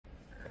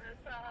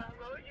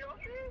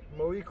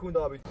موی کون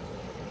دابید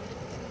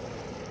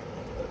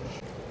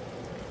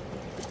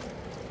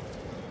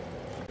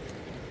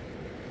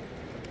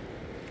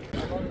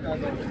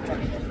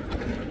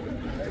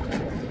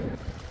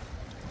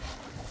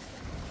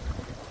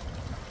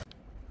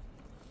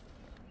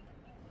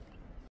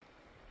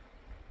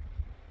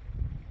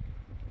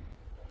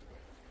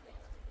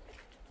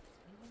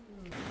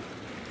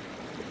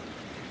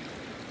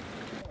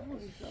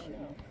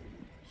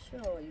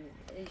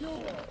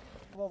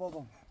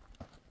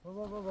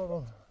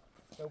بابا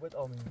نوبت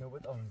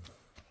آمین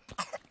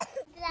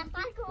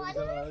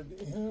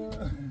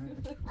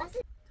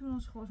تو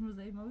نوش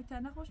خوشمزه موی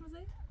تنه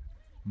خوشمزه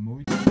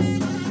موی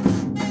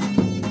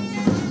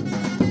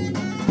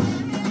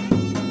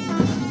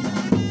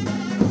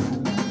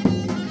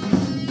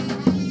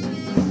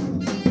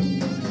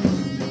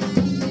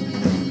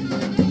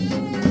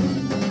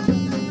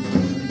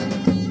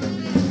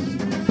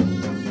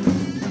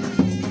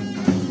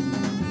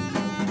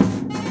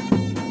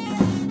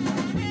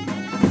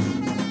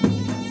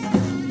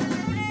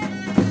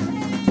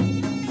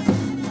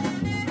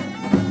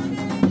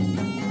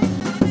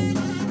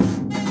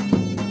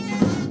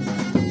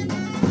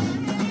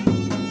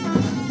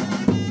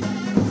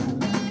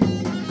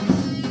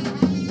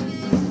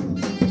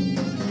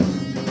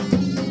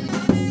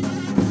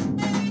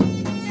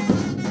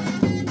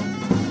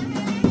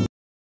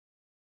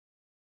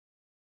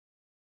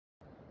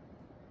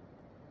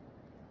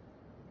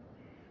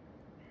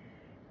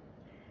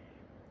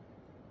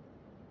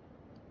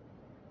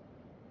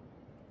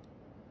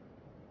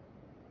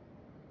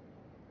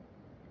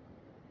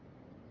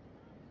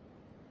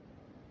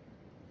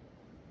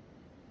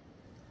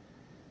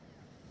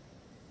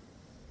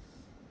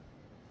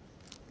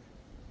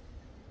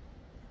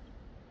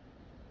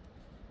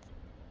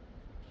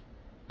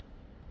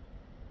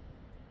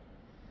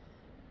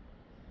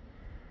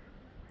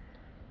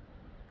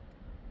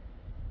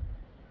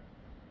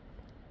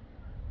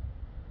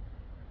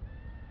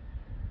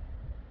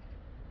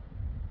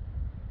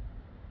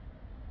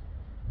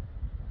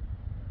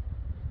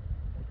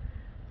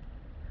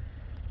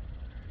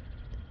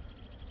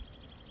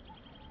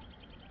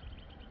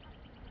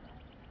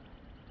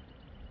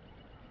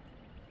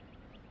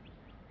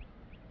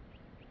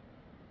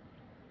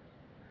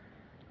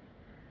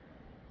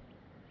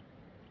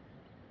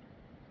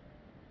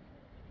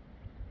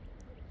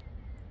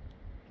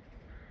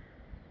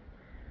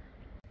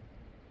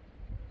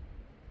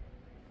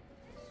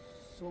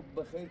صبح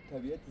بخیر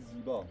طبیعت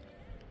زیبا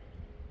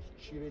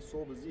شیره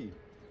صبح زی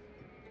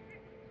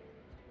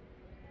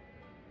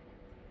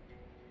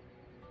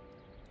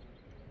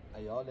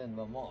عیال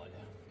و مال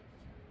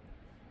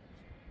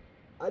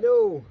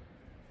الو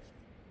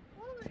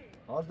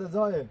حالت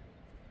زایه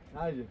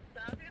نجی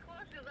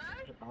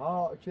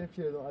ها کیف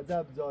کرد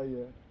عجب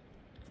زایه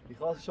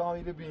میخواست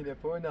شامی رو بینه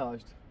پوی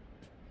ناشت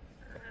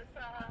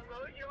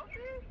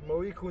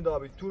موی کون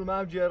دابید طول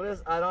مهم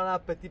جرس الان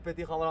اب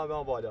پتی خامران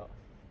بیان بالا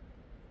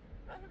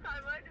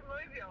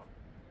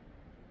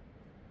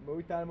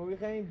موی تن موی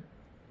خیم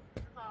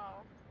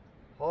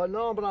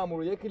حالا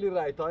برامورو یک کلی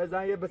رای تا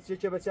زن یه بچه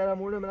که بچه را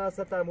مونه من از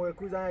ستر موی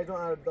کوی زن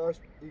ایجان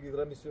ارداشت دیگه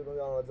را میسیون و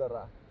یان وزر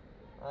را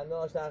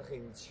انداش در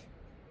خیلیچ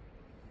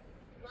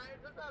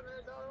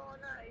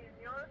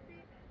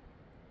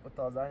و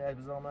تا زن یک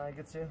بزرگ من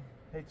اگه چه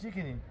هیچی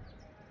کنیم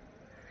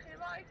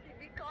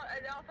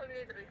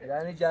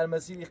یعنی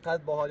جرمسی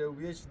ایقت با حال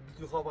اویش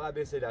تو خواب فقط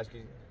به سیلش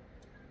کنیم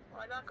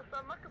والا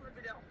قسم ما كنت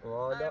بدهم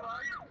والا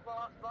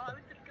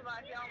بابي تركي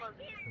معك يا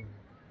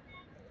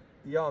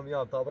عمر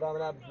یام تا برام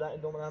من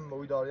دوم هم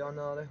موی داریان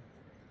ناره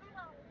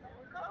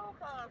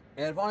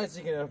عرفان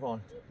چی کنی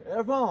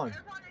عرفان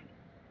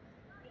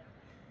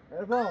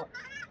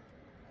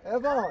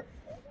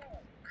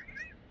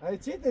هی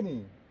چی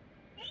دنی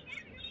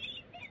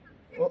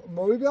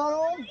موی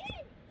بیارم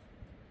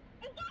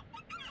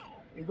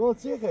ایگو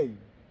چی خیلی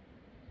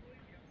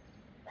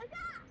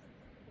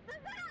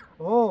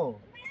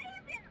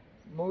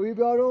موی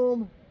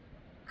بیارم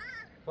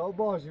خب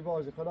باشی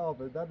خدا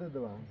حافظ دد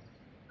من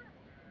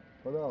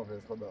خدا حافظ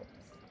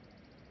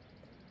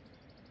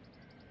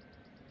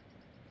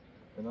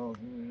اینا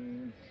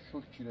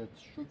شکرت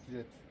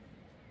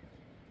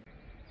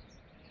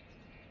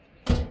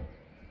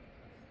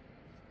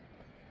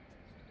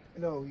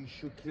الهی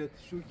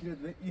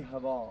شکرت و ای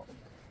هوا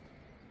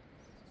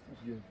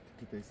یه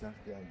کتای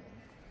سختی هم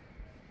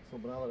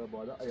صبرم ولی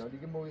بالا ایا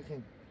دیگه موی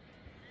خیم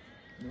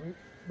نوی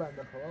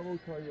بنده خواه بود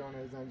تا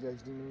یانه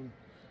زنجشتیم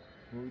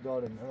موی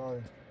دارم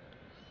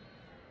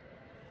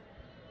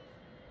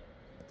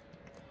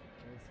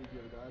نسی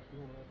گردت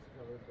کنم نسی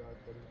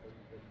خبردت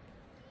بریم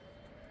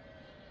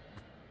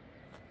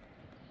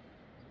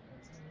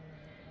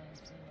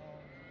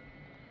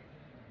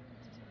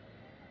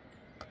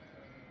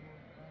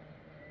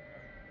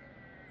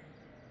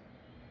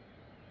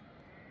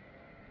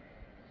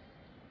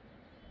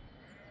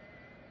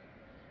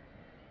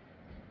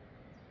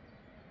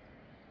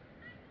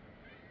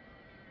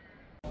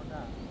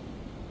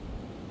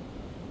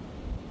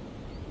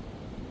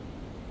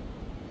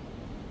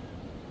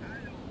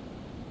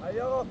ای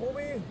آقا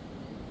خوبی؟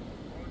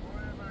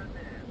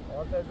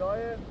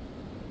 آتزای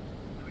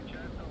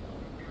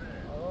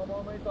آقا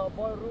ما می تا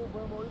پای رو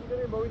به موی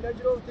میدونیم موی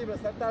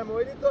نجرفتیم سر تر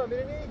مویلی تو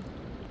میرینی؟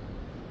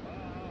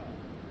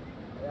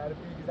 یار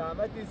بی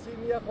زحمتی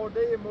سینیه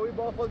خورده موی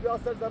با خود بیا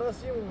سر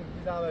زراسیمون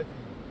بی زحمتی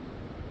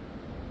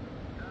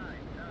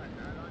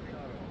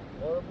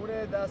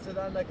قربونه دست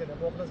در نکنه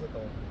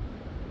مخلصتون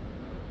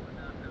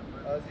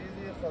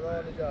عزیزی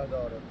خدا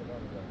نگهداره خدا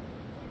نگهداره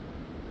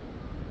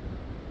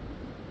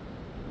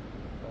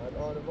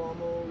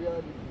آنوامو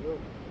یادی رو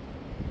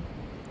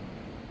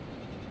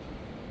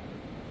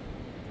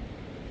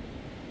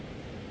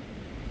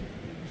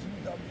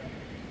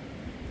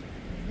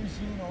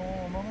بشین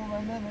مامو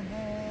بنده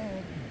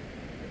بده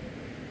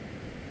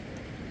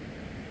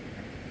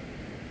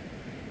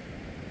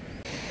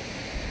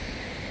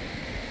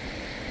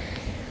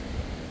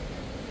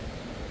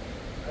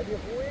علی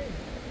خوبی؟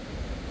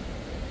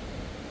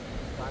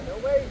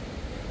 خانوی؟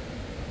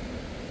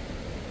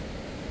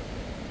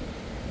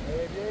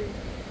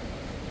 هیدی؟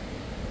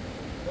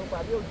 تو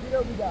پالی او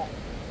گیرو بیده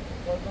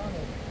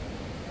قربانه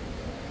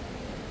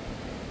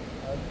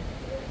علی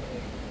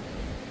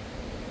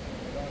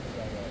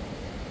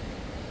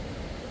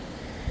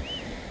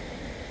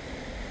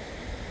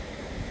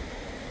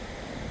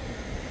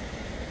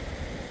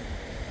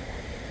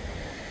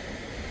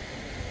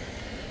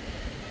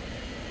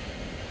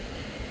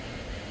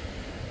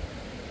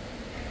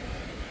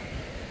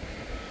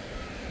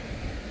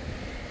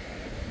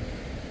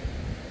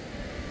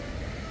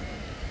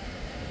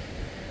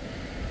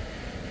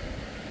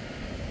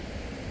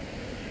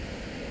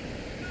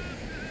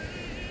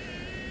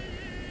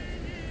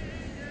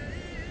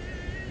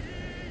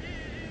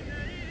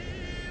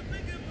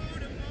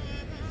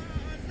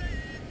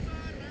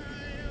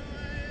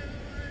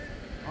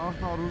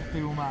آخر روز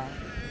قیومت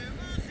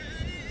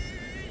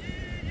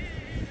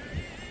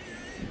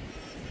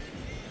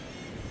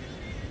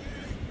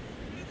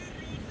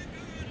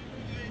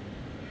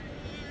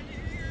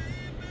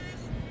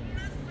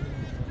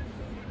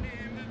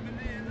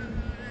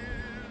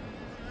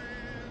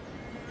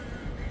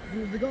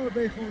روزگار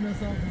بیخونه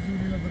صاف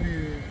زوری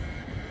نبرید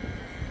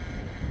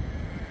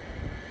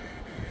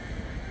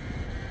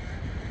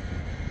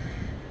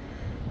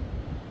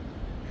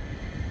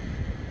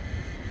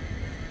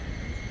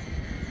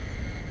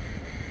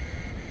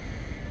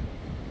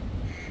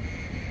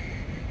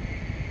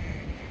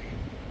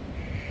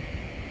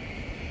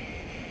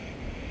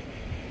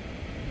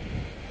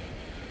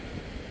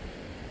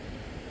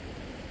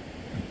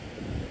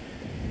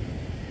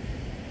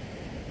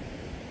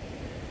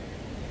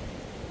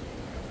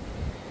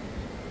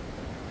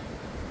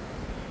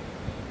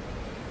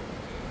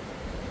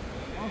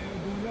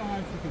دنیا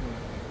هر چی که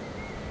باشه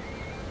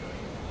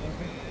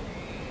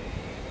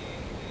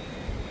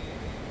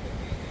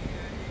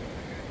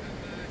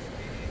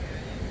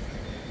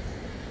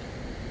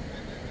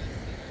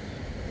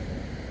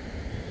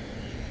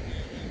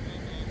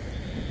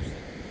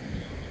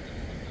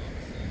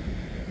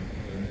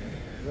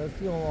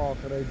رسیم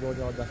آخره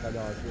دنیا دخل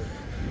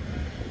آسیب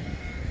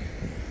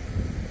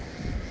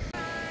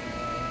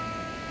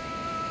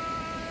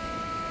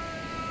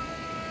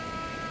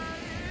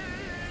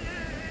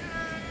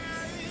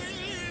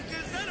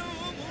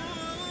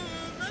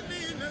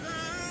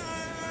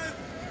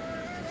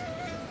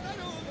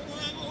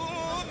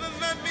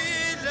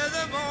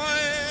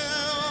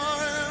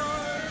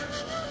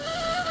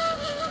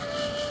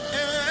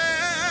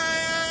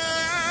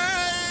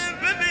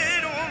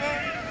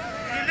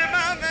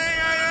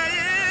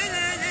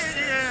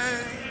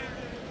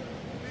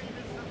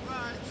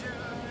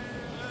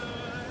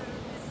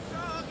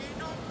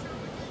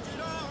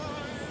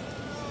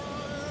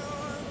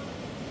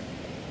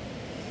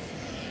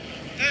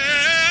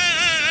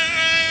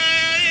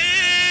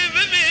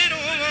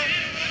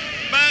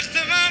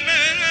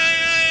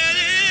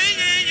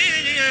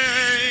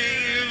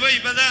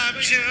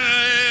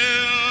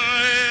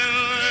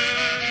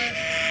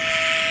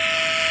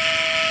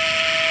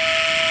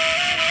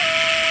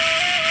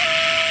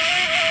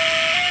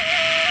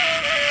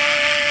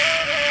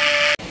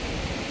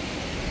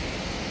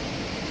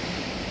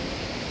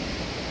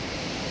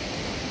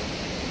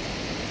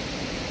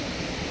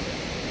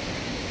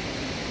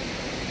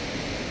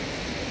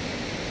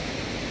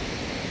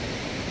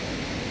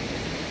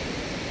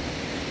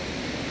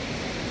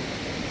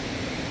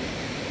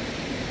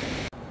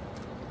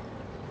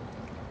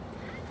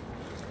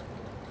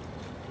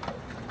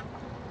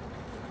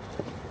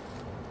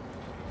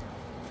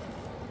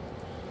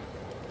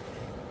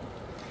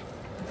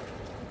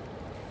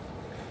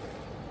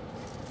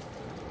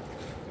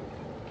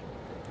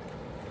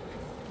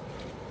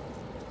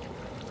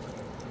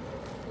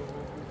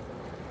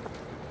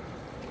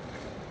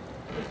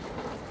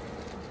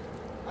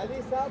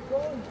علی صبر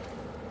کن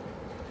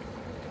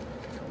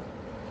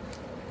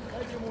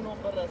نجمونو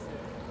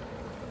برسه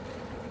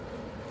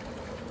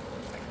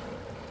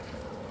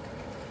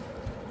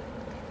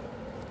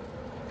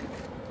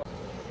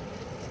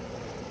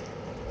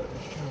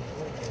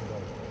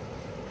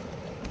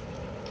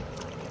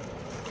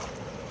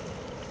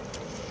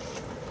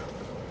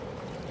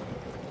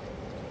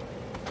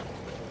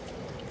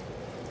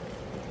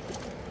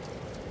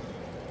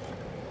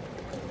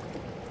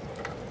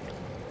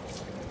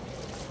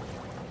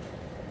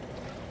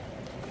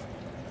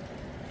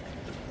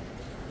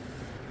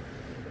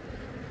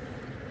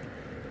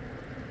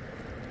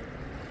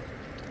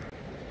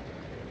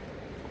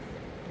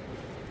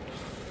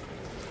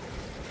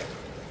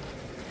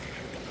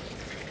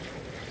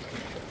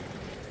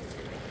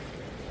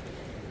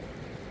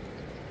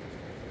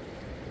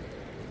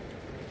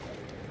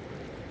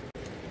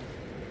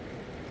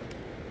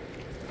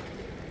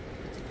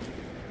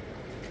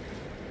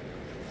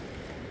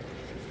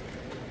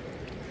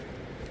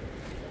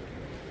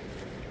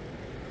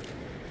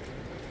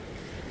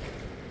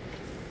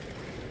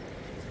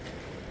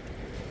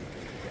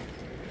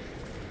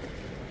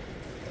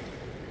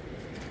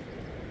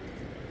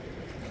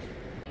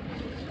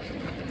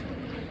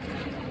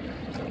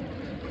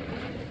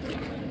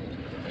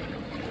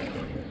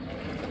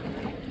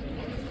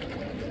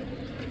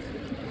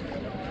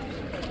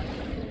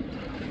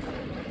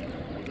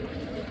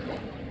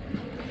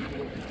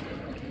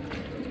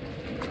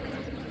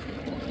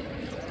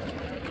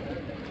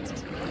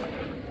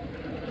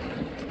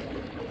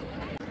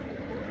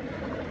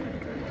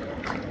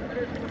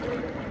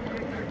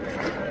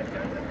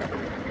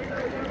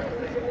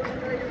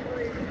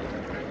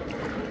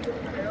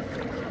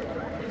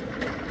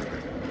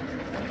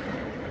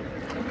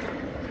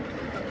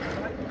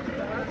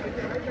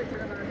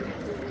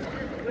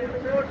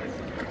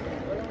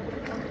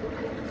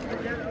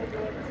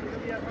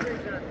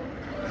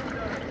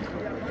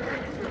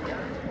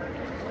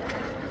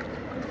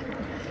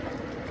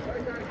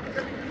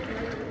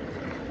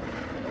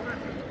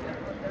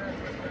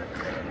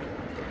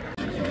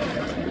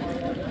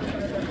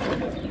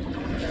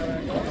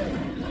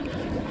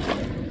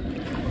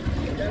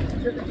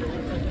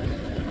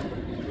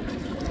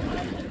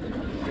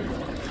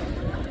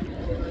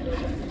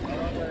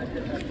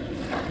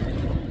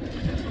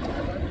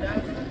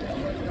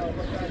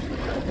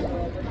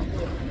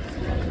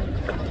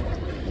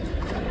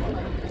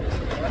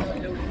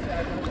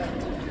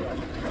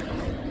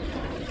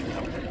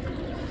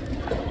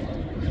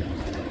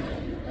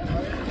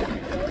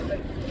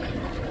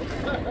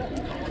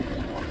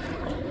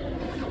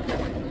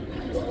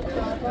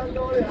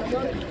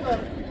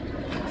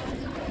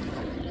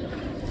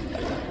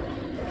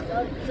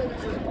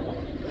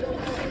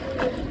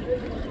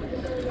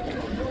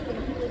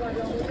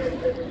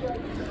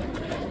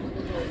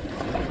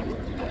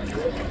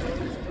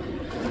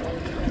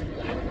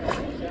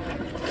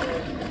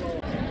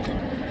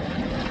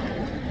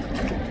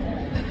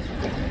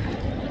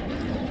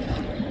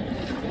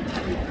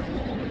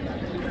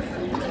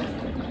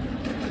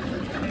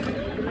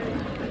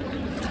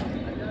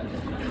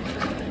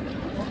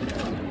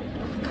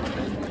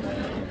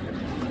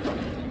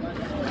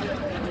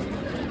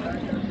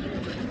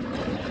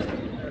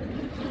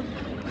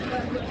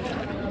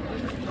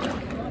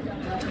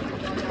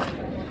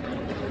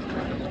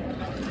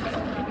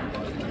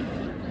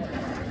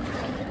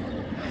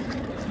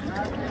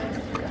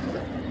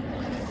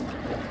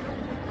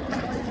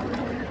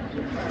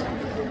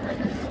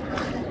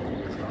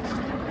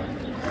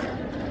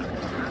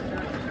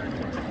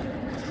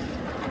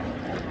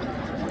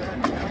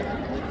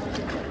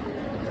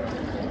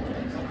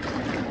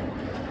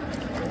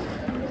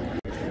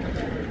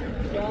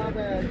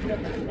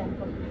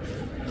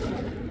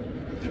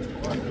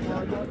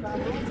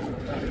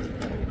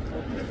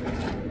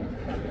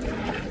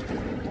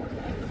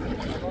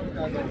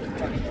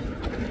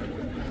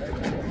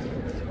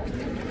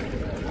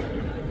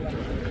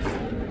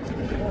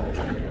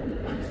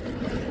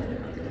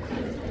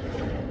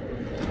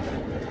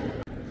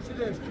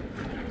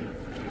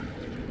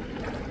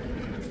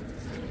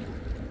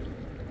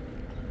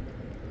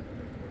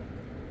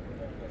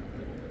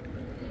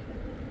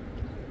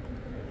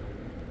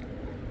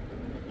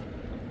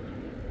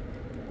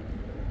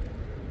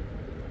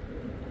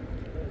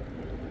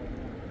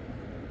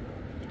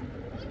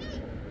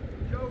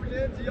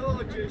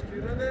زیاد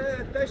کشتی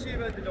رده تشی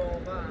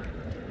بدلوم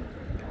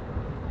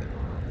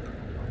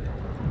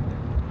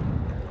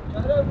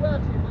چرا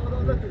وقتی ما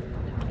دادتی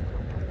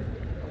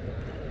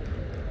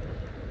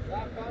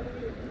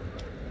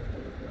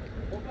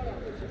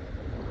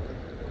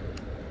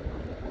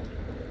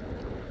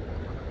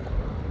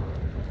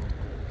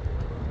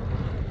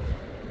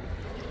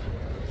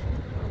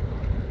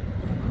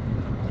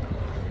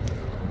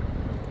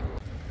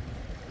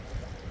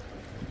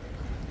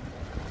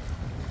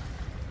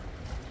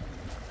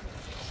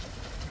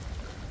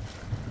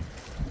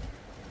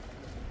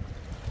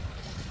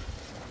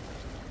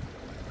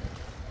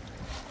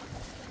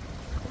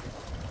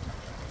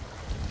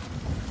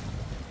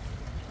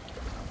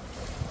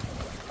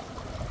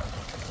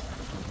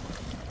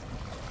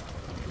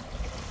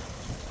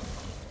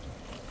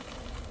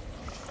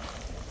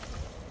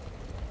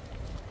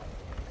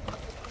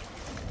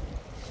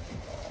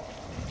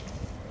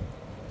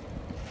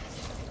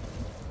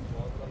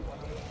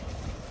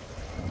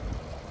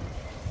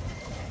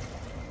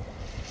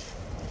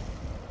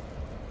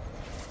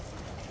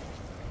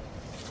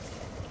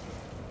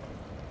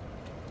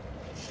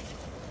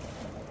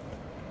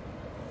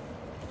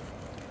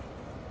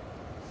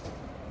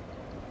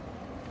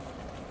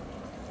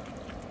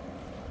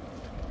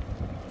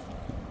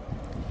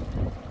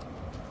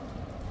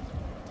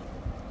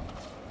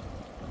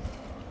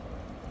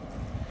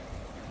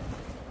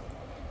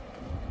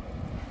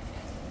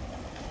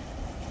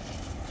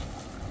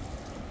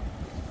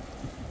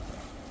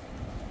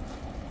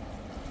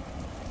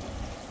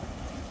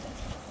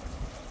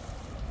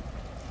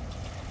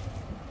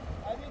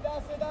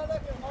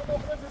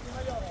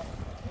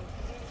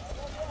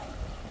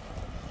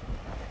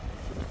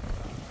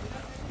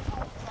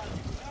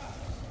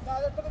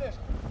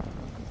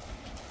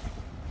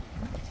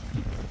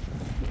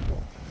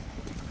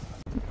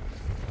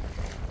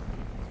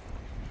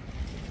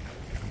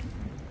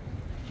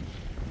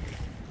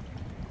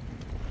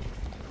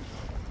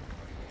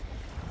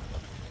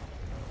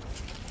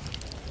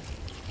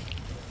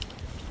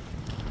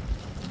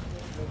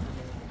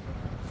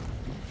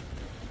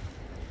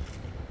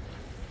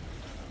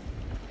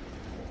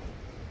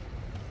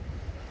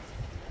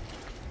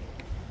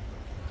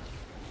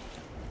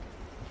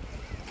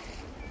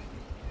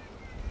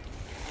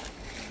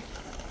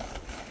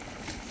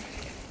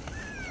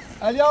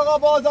علی آقا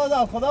باز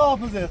آدم خدا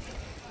حافظت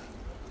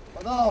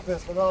خدا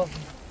حافظ خدا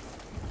حافظ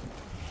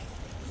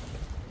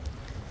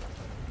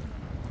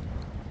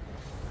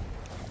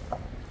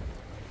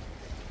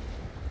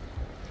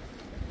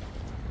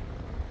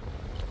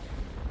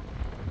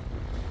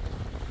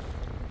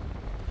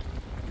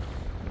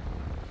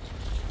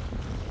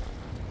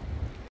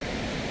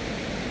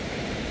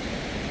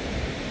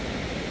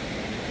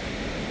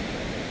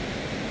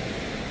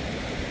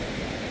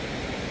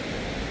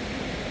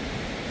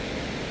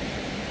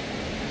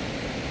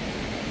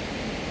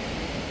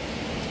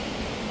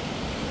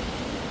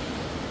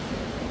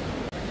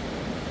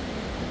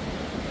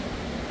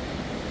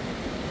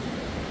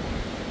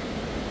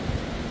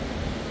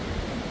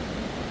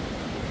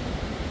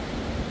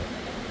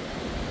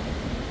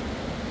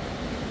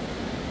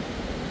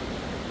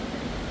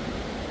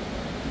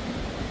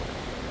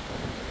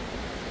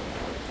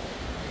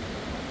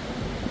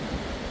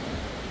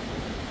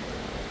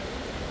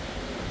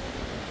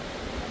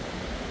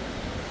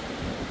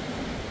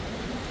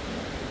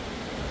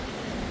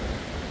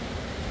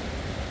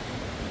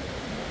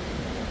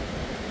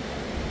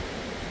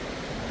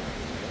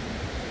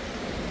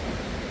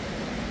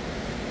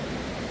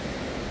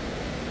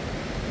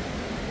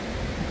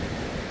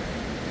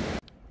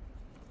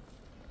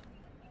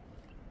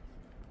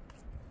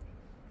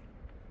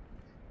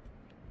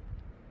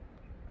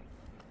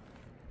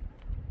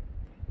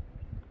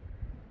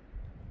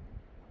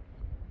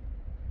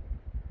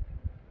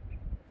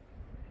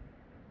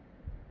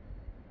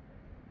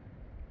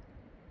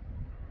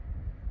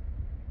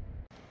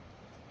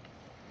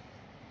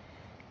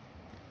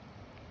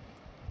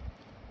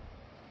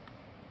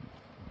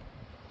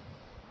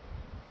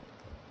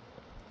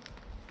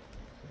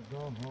خدا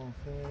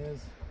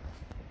حافظ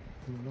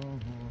خدا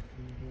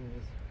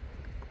حافظ.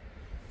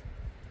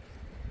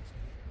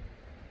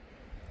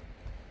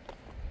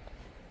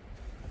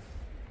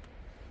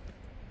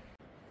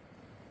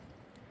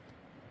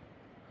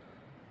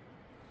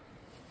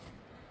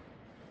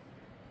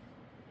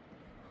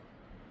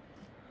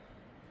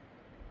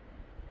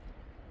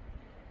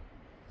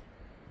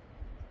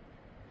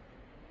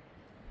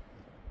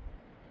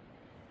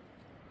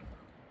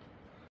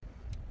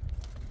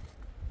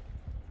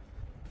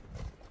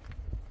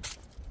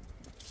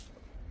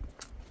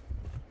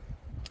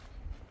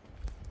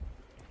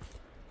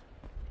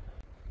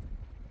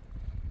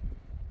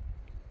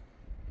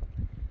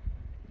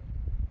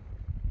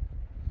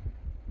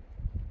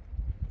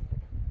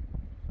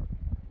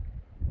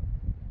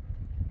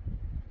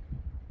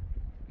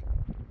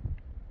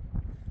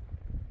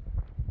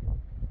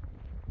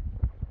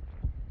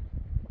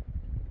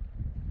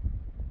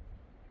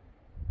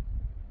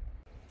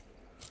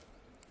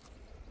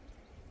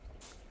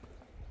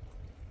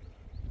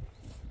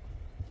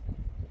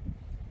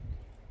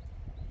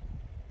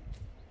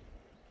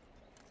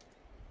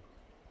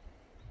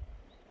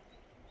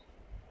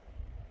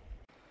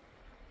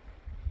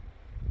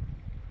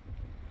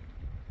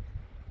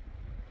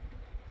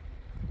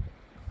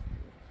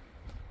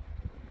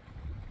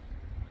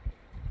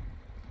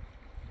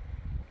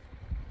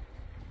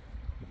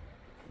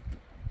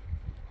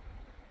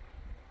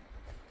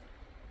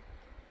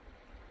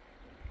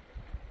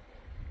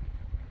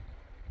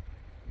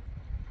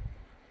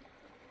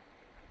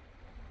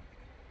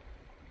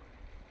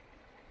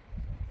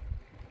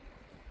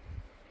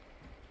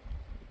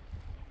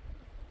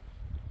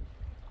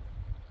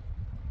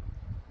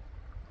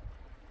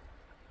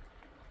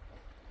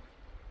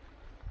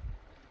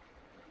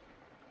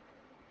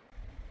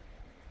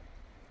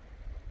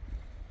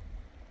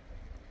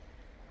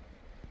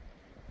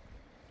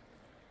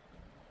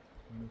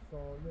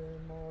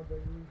 مثال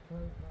مادری که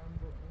غم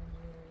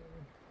بکنه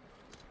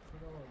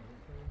خدای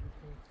حسین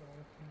تو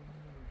ساکی.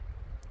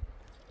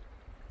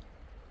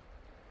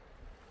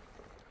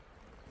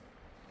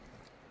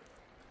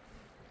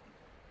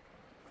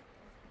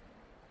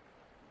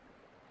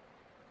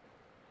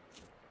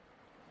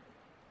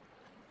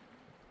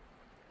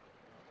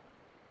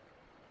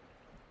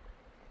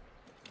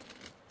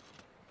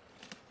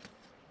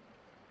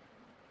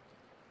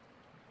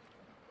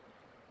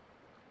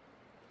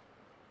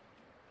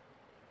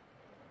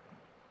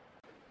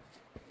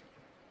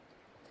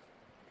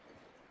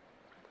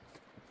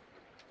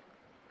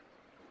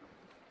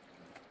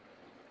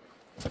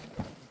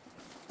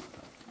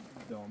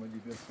 دامه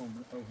livração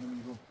ao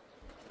Ramiro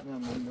na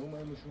mão não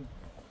é no chão.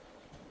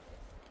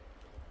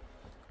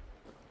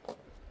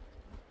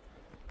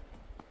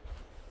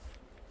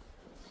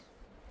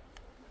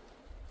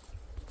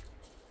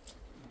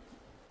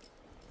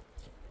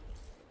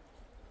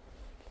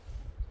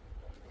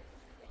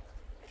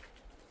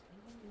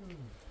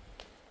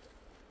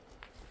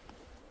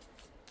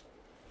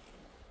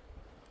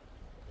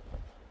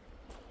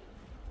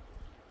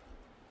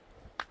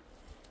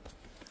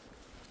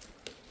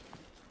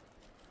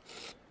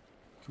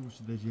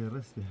 توش دجی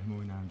رسته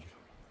موی نمجر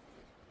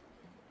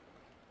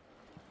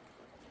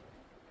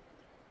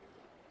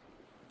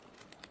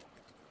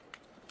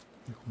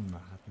تكون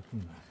معها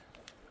تكون معها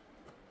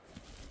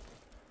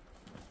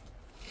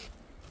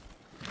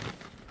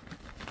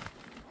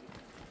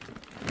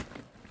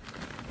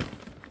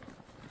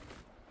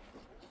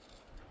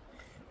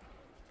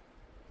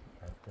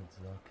حتى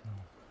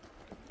تذاكر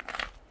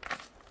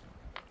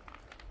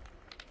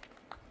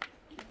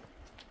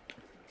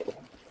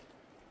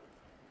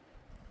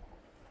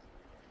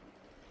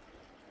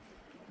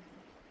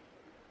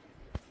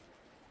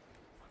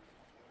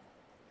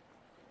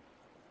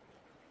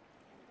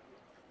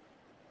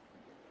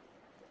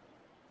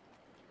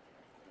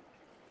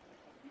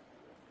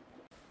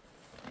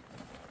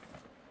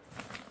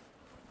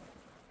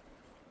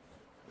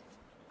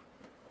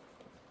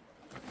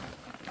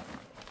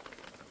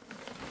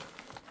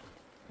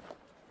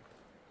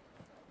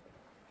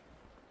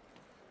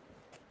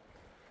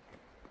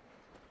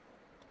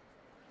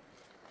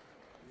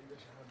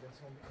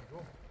Som do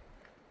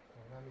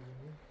na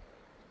menina.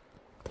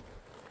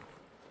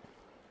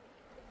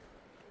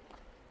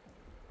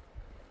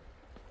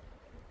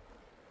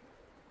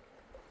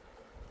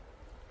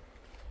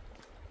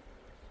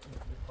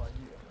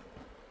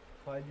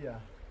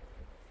 Falha.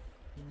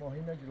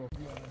 Morri na grota.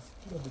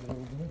 Tira do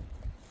jogo, né?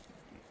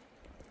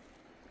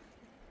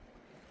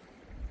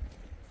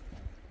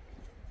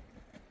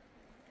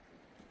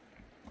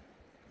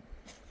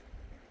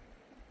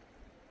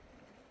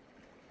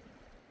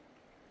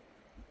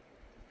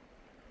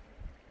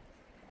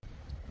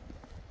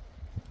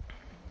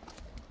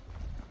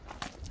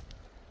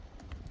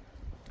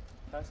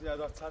 کسی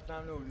یادآور چت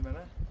هم نبودی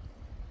منه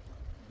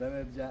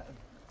دمت گرم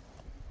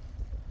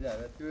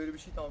دیگه تو بری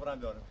بشی تا برم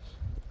دارمش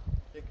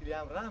یکی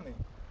هم رحمه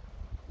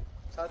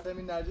چت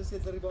همین نرجس یه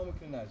ذره با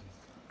میکنه نرجس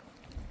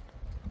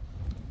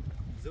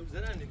زو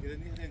زرن دیگه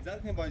نیست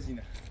زرد کنیم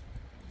بازینه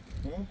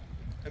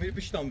همین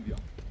بشی تا بیام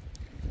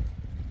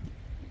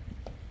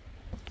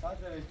Hadi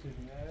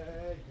içine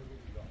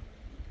yürü.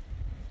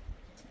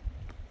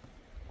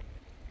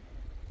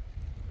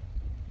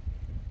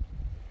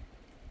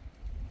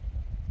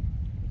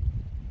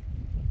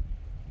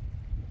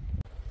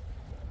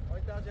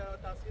 باید در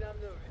جرات تفسیر هم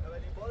نبودی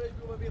اولین بارش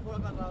رو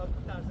بخورم و روابط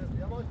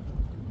ترسیزی اما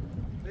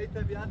به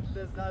طبیعت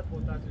لذت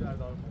بود تفسیر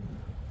بردار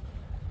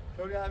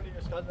طوری هم دیگه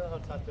اشکال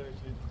ندارد سطح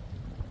بشید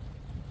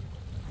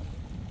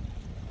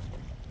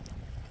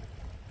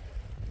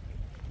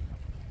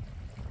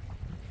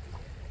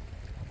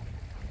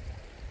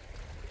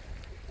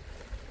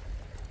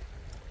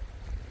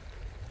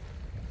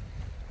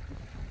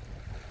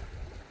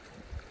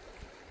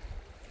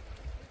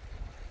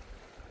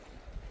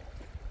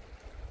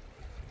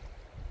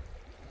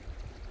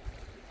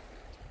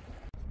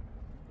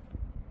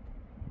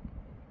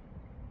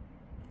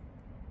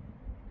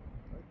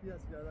یکی از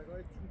گردگاه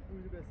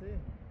چوب‌کوری بسه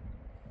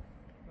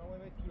نامای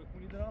باید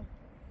تورکونی دارم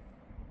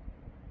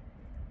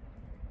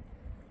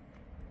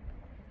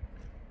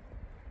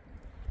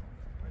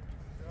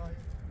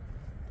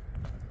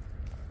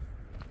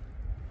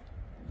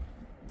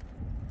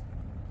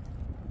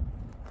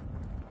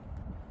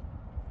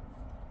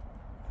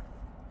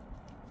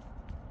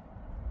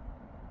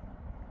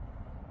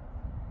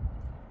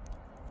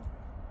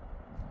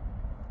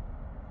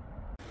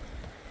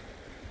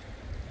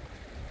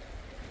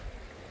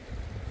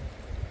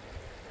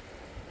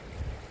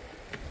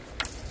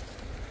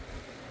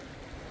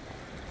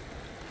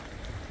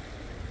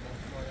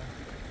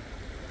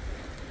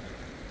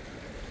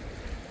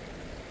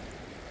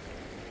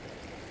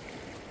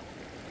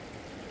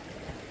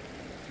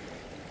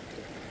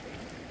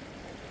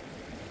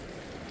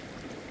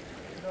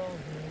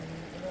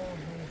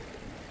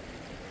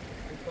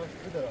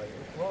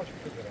Taş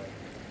kıdırayı.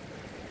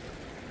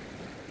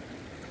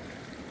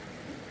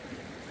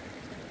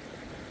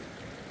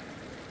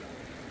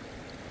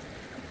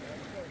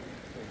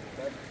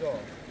 That's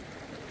all.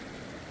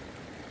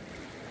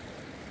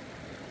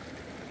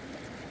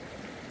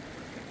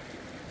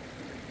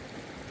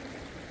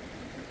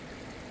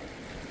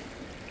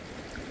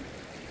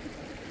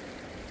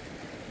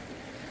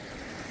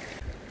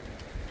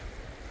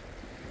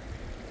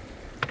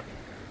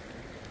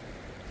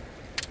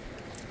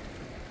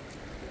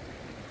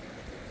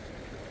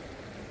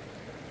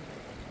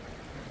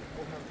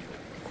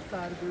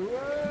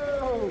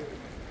 Whoa!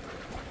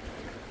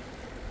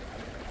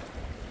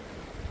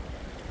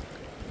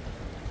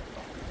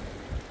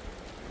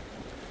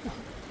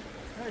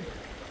 Hey,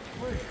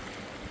 wait.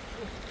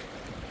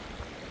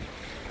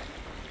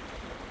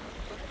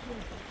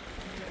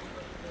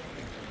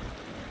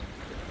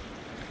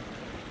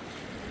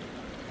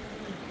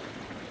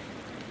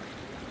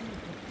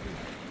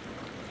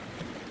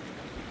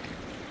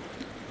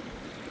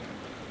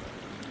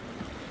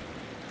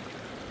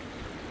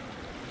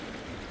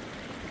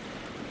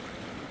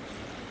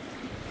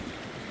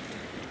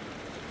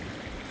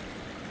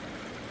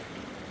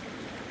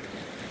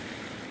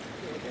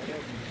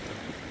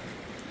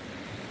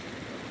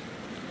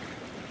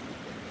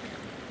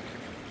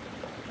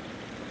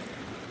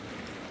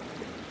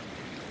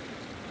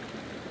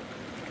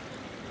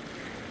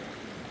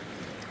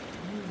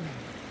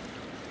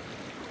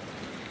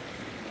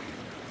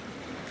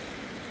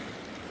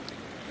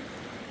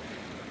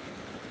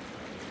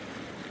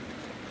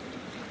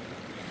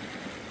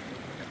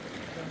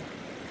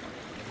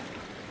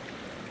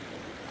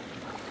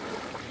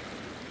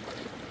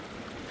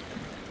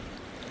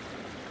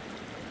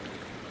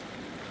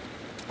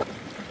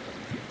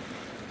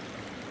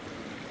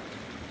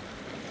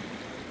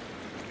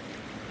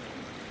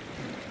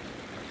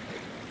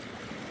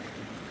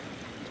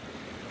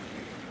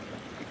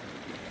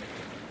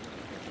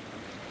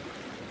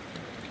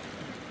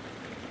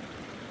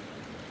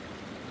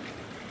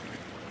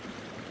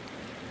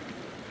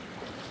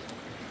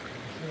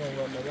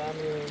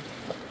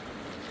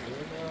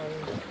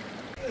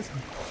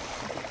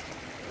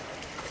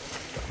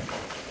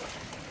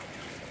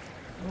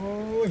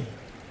 Ôi.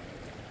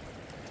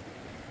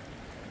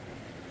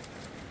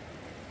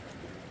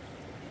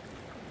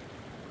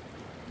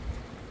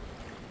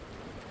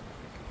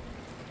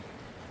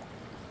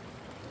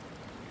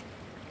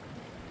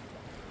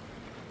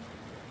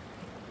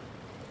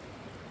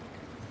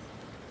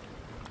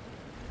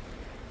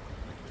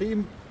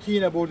 تیم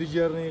کینه بردی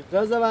جرنی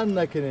قضا بند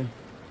نکنه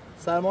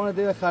سرمان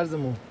ده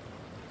خرزمون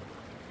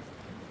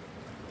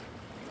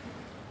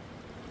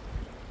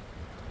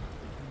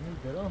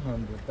درام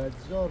هم ده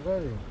بدجار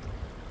راره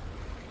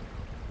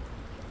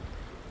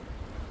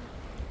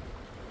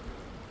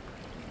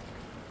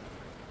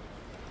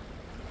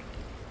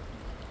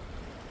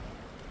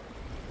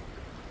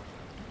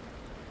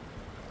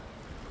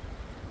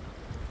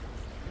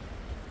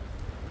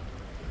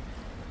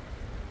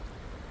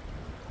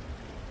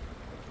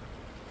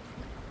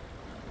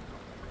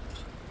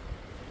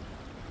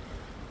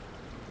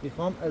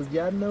میخوام از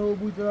گرم و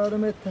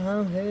بودرارم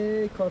اتهام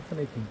هی کار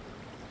فنکیم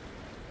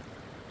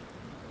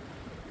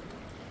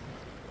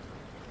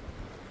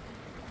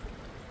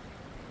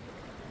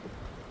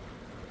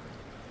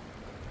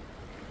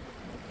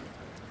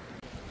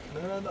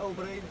من او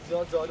برای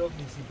زیاد جالب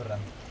نیستی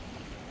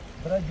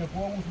برای جفو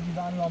و سوی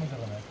دانی هم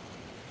جرمه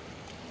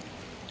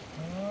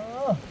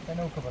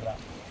تنو که برای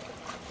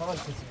حال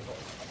کسی بود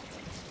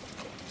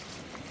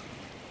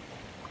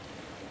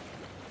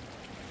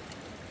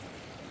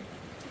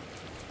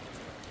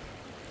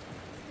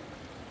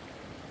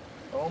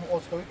اما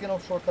اسکوی که نو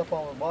شورت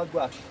پامون باید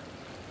باش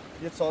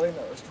یه سالی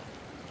نوشتم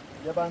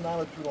یه بند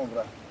همه تو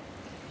عمره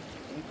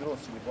این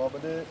درست شده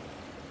قابل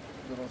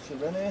درست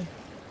شدنه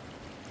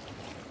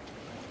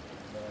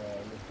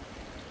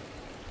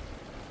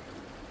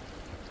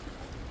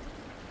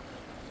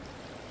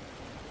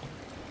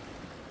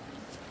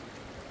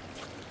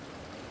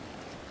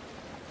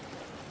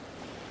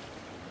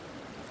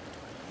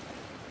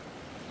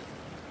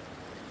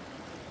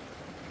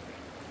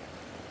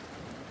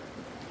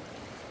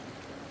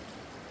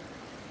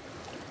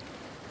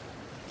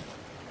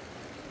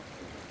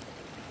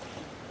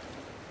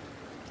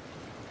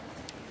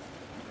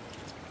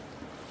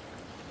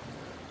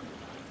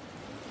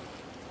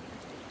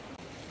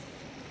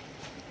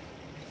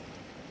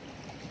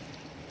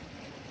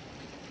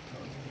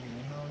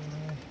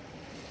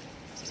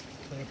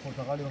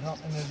پرتقالی بخوام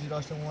انرژی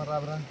داشته اون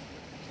ربرن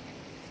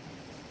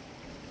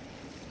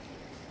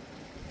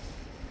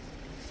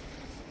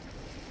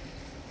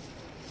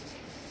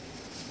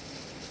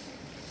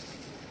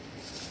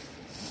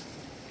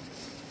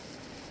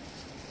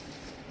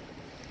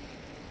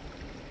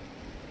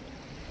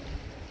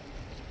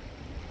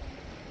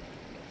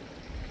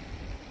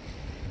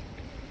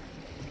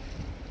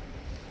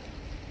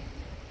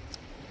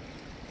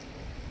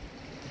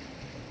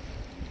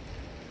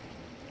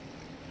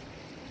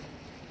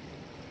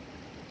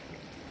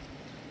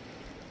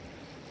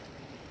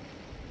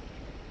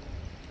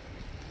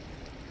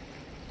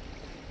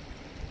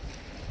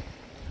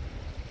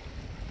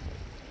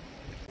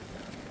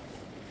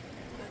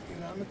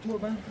تو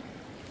من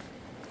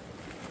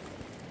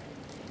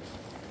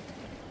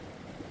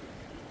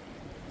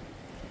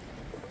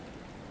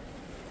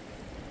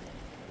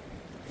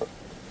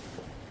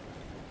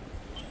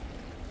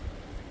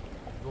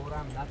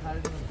دورم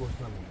نخریدیم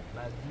گشنمونه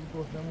بعد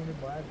این گشنمونه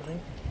باید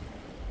رنگ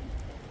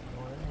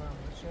مهم هم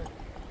بشه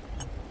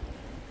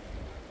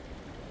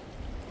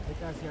یک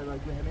کسی از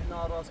اگه همین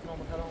ناراض کنم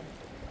بخرم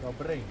یا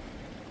بریم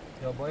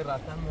یا باید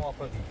رفتن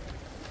موافقی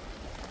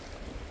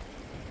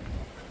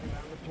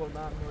این طول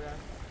ممنوعه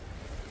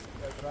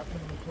از رفتن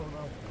طول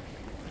ممنوعه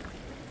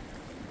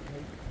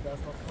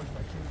دست ها خوش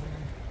بچه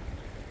بزنیم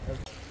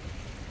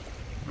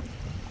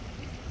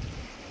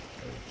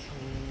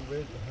چوبه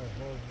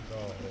دهان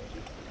داره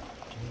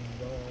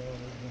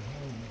داره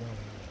دهان داره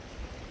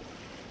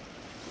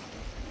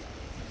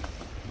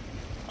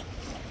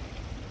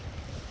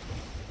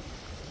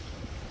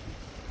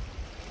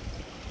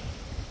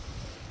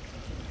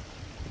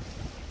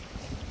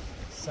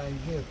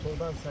سنگینه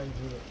طولم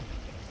سنگینه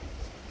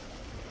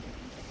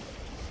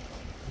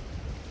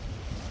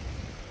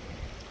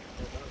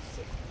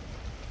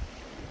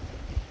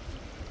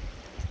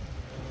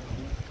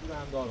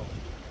دارم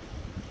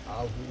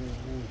آهو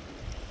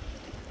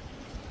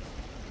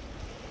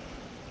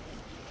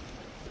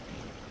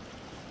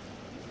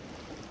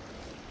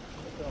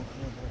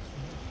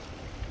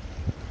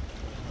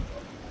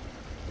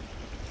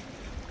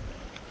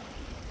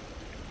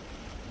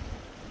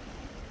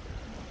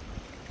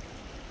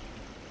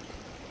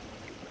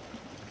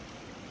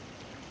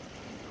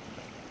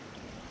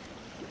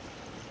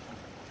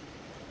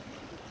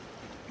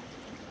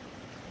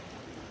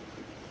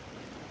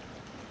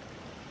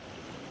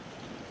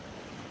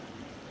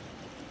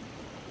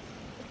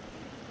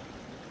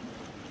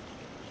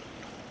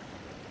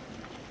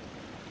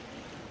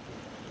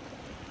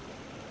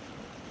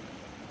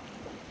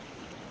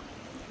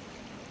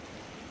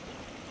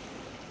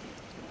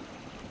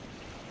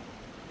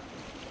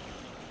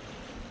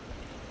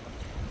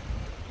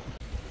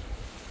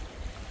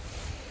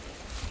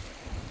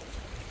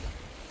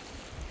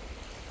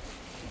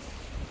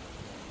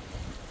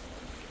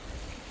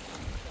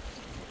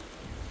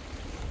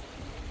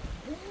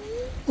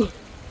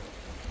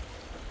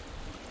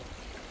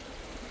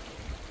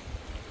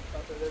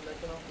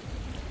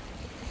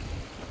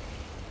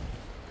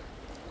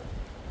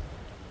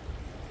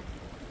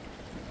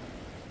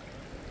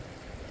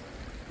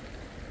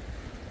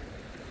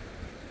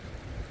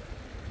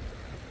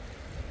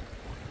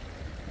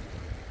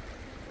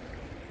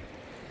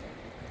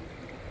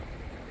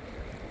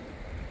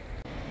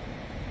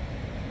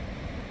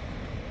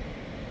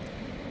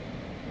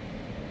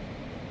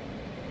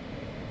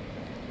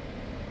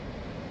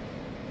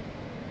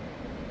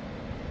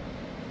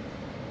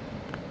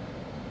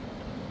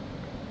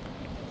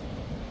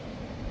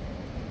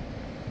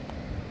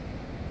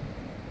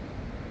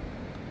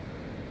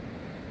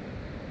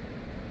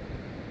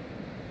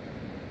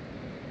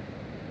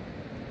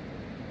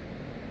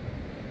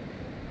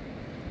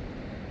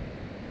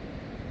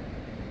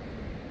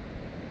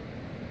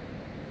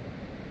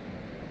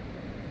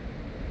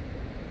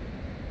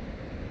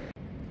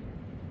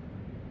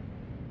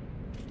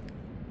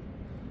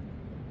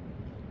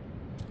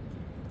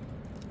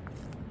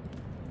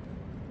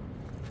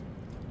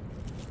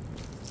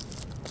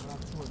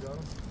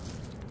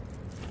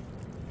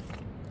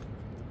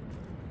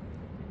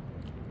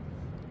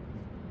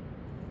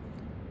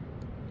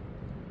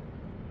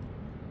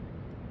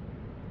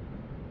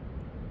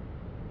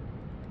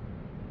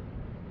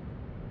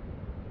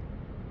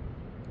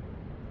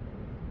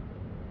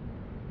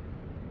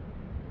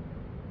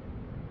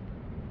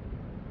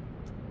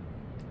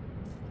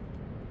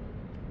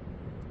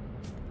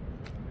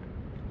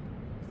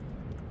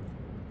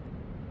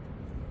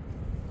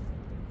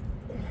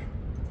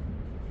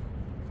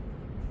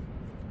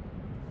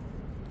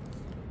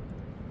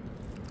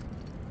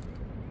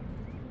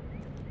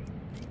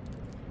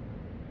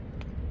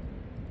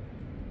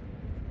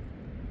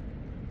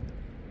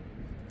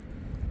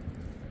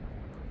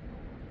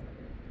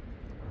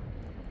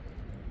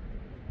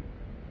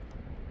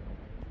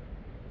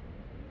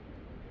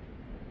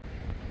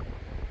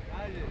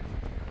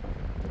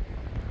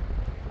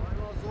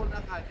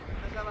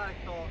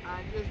وقتا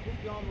انگیش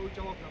بود بیام رو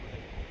جواب نمیده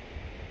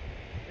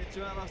هیچی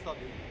من راست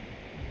بگیر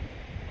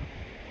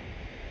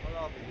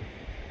خدا بگیر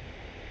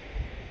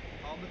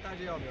هم به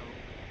تجیه بیام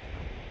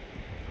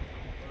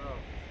خدا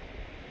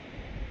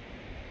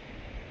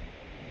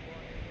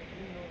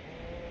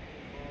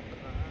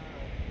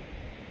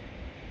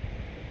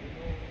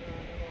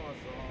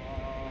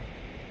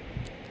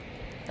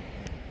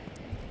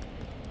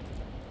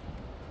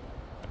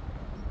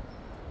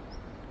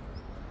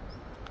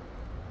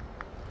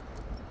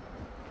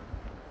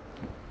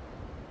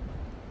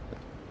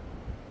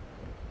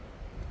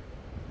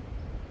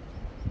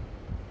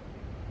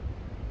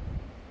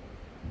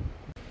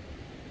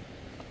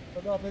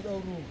خداحافظ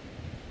اورو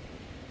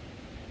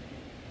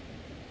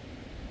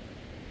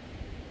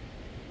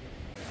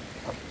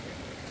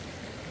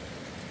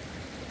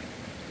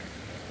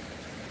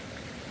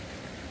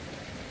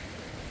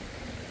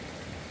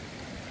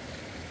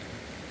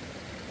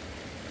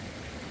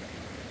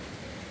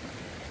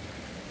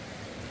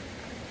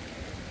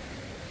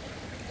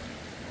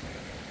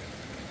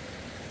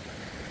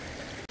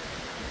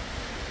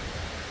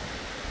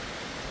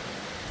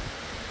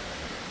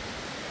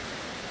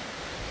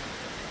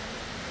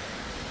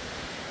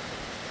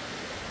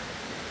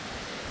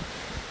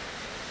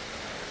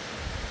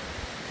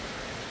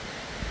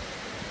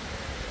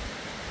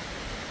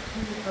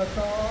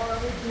Hasta ahora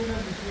muy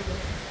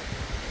bien,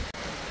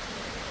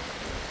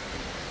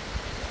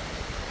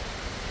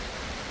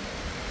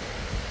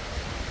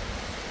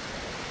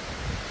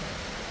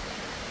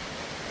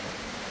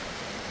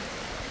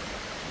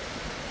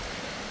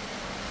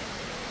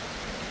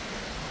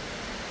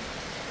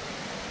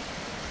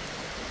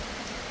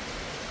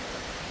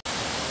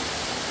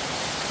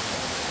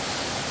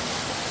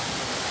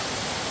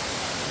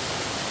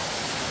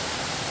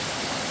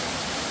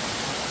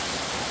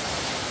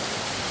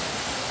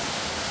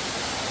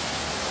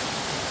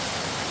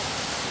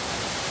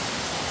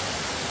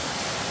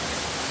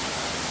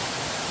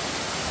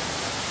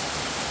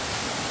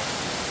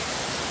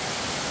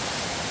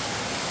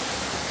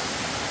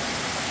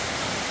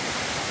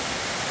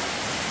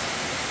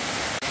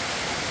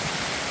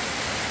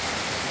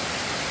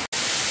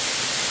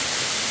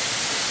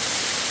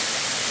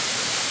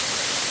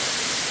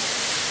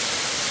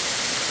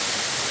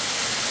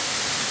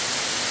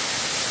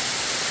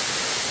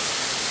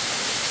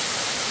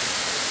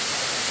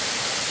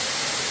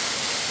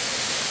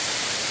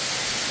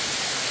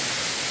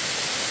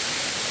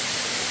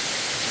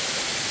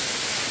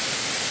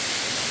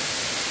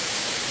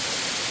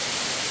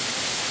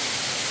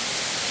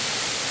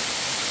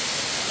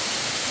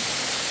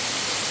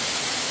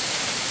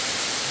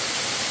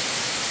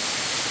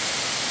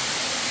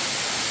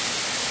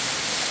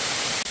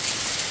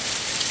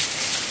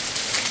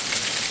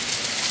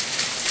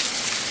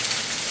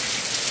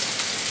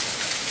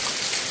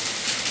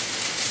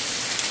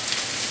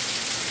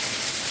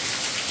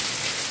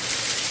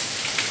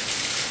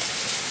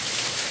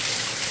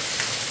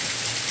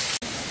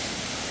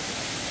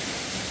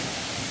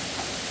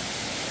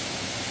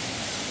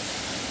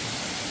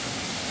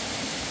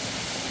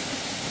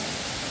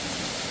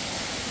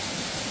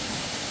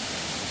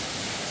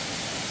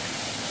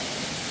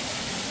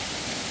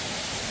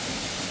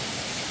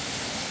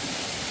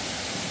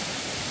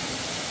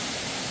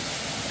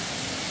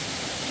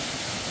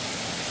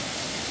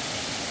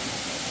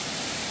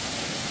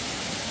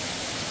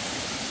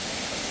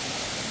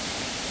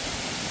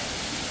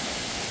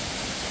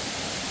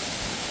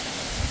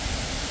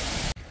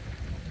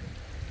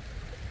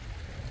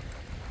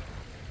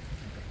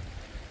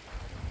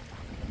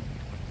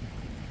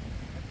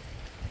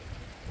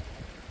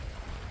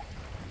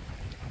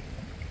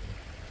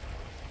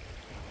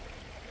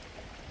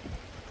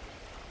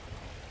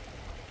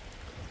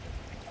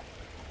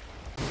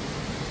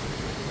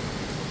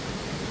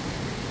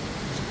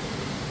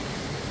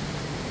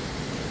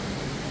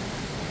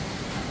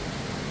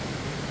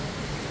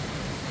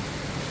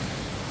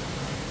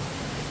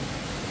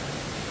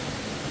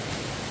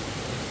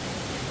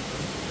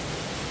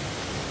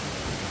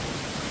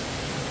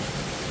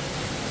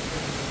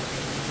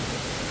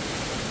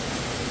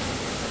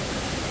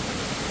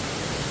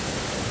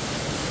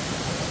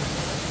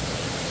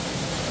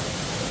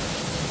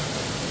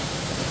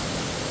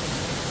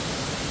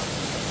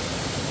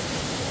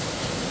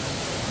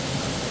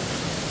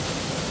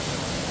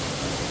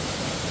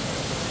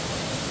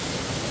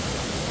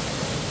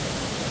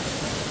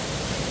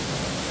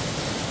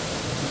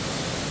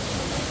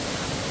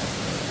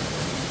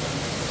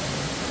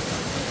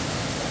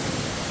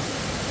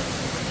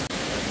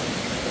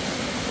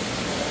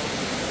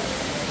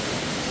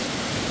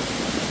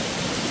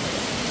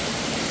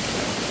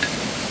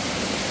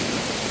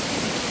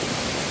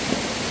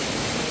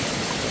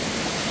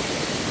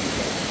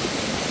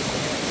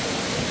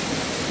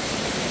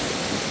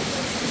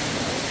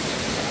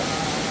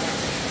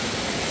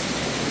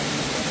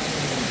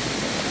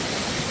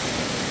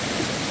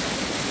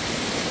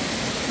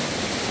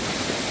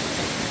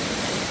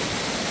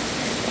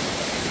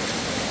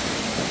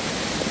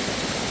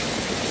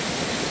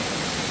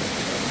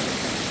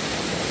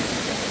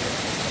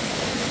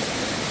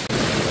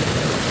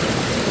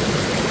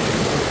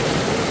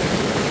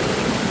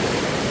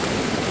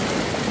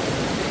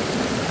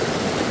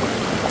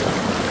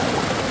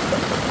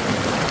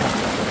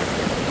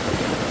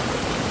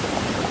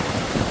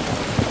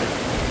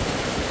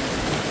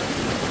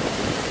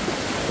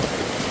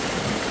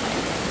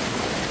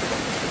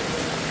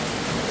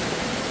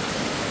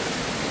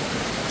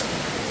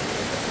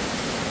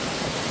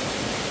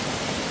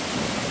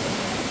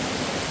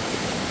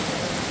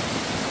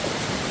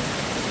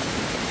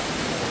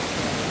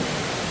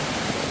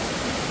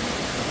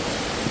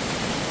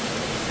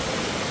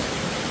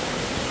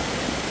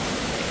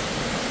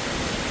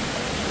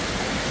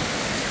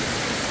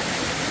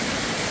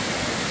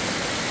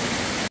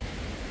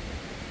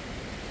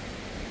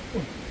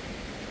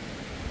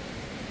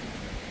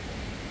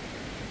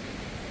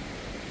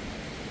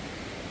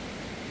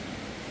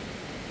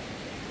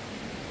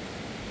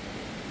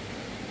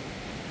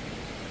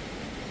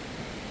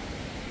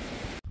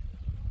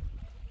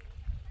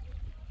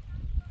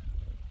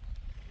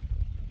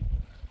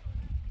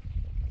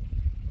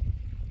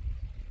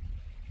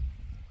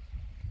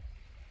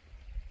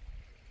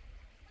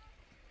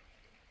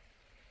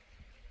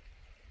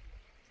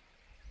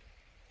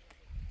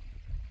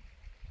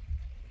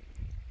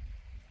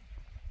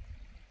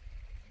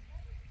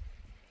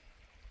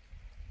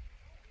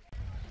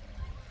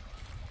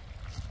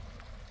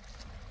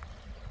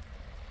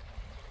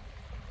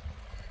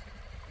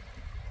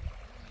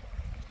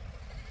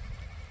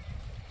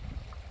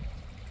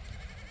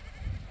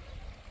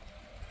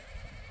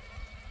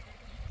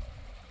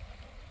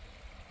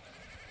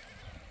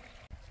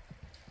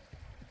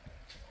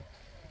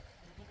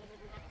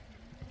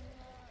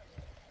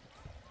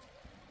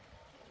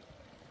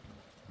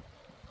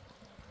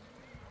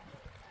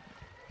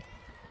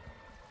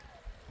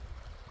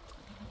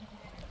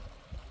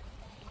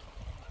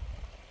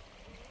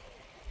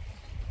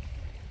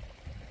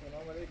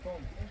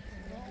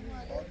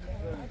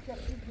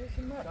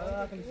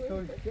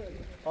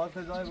 حال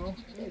خزای برو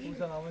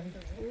سلامتی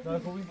نه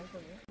خوبی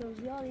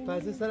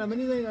پس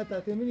سلامتی زین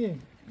اتاتی منی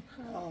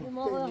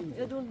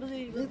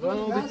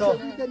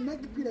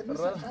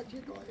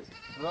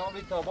رام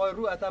بیتا بای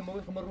رو اتم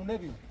موی خمر رو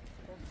نبی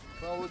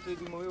رام بیتا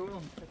دی موی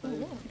رو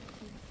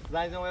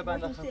زنگ زنگ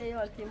بنده خم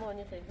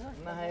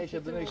نه هایش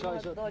بنویشای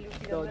شد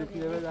دادو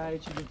پیره بده هایی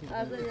چی بیتی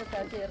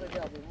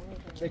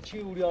به چی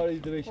اوری آره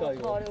دیده بیشای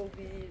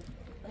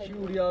چی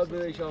اوری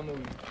آره بیشای موی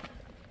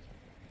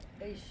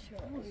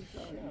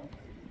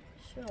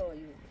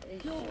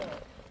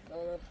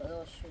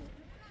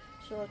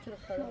شاطر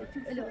خدا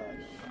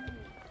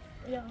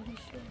یا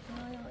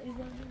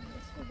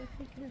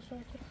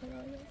شاطر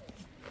خدا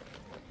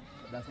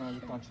دست من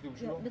از کانچی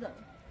بشو بدم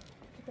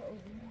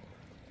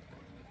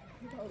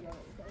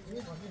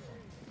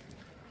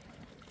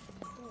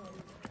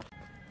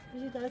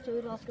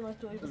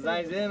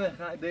زنگ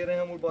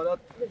دیره همون بالا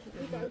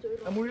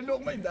همون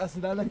لقمه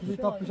دست دلن که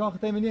تا پیشاخ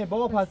تیمینیه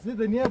بابا پس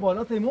دنیه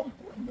بالا تیمو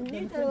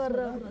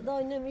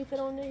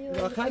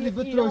یا خیلی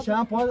بتروش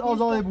هم پای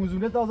آزاد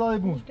بوزونت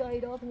آزاد بون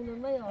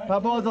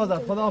بابا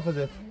آزاد خدا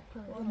حافظت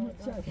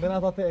من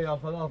اتات ایال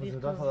خدا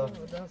حافظت خدا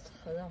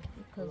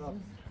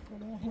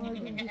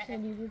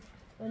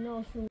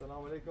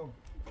سلام علیکم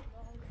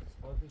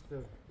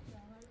آفیسر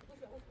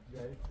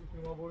جایی چی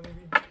ما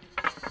برنیدی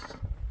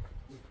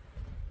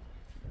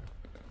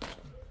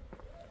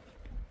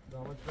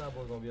دامت نه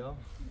بازم بیا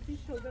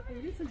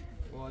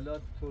والا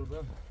تربه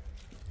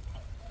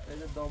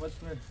ایده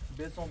دامت نه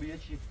بسون بیه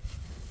چی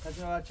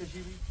کسی نوار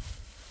چشی بی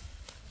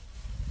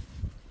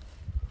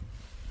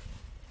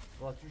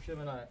واتوشه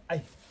من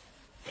ای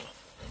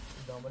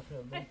دامت نه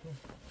بسون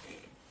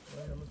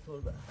والا من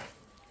تربه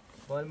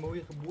باید موی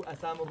بو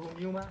اسم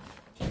رومی اومد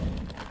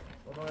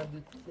والا من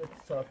دید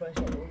ساعت 5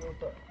 شب اون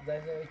تا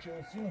زنگ چی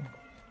اوسیم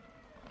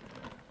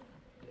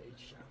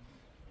لیچ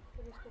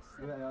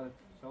شم بیا یارت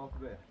شما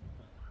خوبه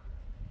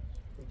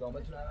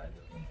دامتون عمل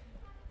داریم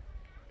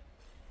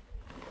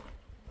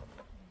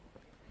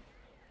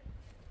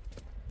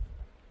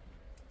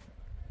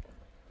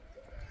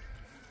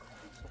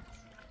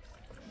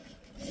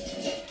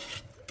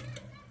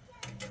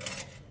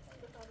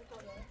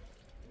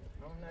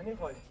نه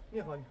نیخوای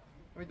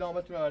اون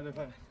دامتون عمل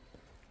داریم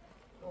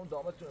اون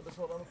دامتون به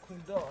سالان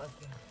کنده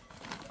هست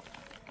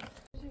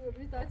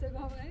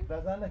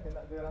بزن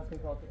نکن دیرم که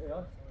تاعت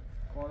ایال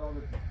خانه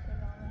بکن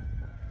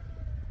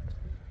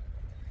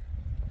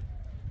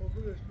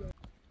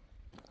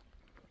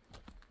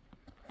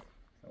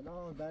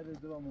سلام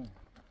درد دوامون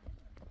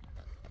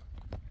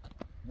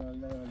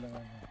یالا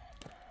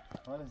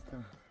حال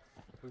استم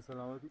تو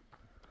سلامتی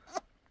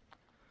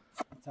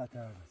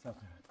ساتر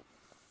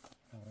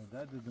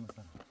درد دوام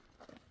مثلا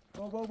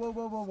بابا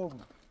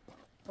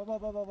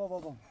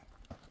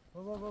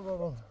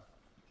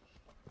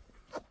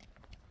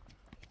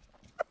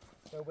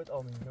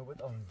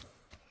نوبت آمین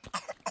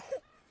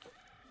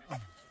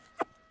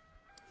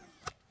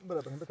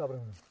برم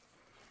بکبرم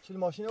چیل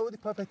ماشین آوردی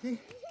پاپتی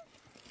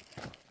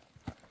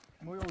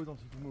موی آوردم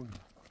چیزی موی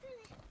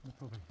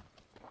مطابقی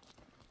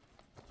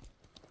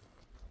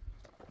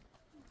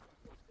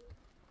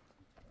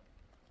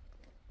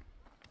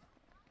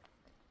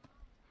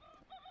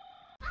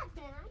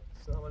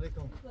السلام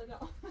علیکم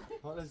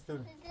حال استر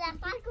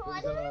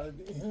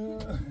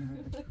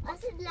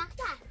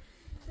درختر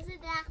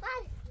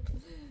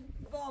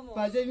Vamos.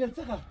 فجر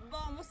نفتخه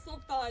Vamos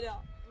soltar.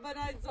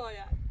 Banai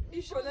zoya.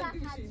 İnşallah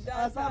düşün.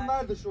 اصلا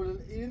مرد شورل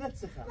این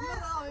نتسخه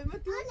Abi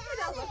ben tüy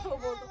biraz da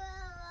kovurdum.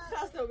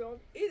 Xasta oldum.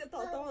 İyi de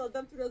tahtam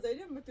adam tüy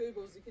azayla mı tüy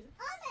bozu ki?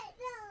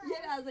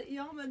 Yer az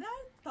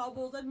iyameden ta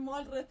bozdan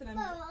mal retnem.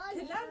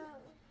 Tiler.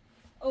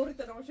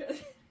 Öğretim o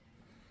şey.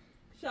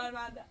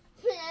 Şarmanda.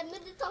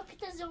 من تا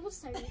تلویزیون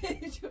سری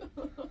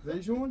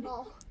زیشون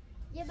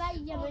یه بر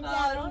یه من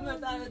آروم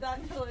بدن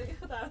خیلی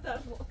خطرتر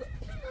بود.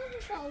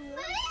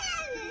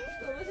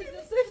 تو چیز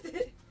سفته.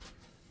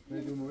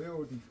 میدونم موی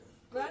آوردی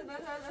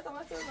ver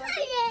tamam söyle.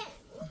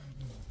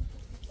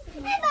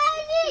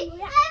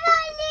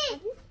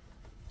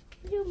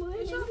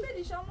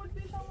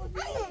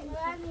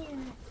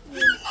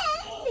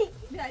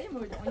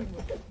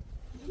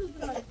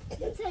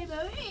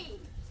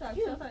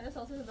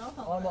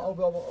 ama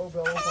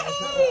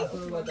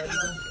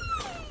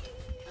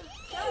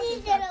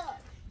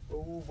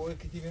o boy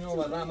kitibini o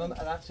var ama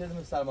alak şeyde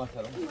müslüman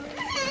tarım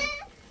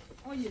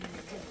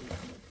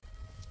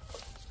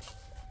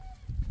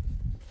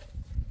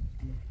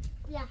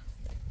Ja,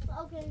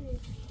 oké.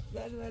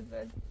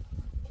 ver.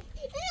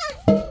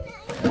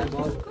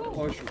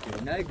 پاش رو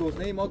نه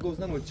گزنه ما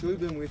گزنه ما چوی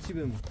بمونه چی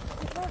بمونه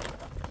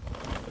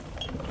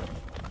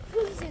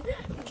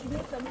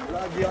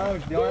لا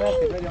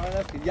دیانه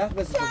نفتی یک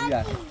بسی تو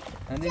بیار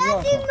هنده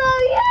نیاز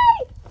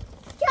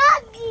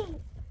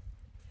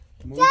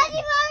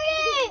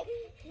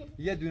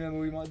یه دونه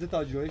موی ما دو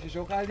تا جویش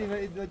شو خریدیم و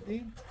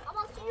ایدوتیم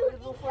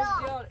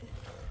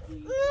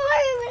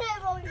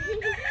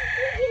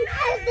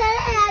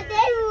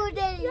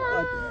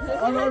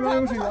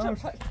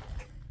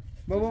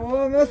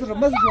بابا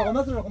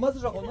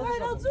مسش آقا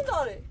جون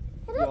داره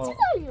هلا چی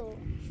کاریو؟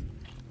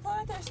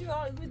 تا تشریف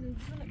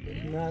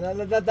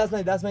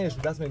نه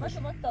دست من باشه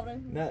ما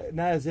داریم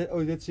نه از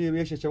اوید چی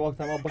یه شباک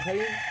تمام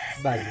بخریم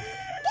بله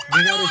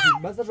دیگه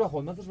مسش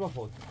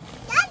خود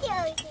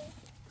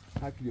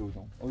هک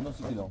لیودم او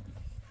ناسی دیدم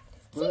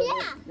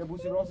یه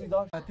بوسی راسی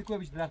داشت تکو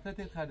بیش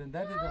درخت خردن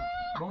در دیدم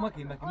با ما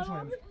کی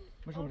مشوم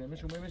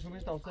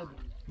توسط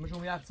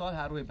مشوم یک سال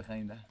هر روز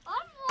بخرین ده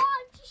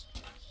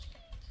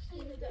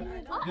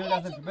بیا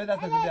دست بیا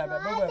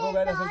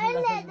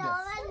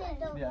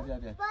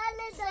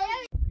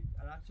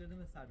عرق شده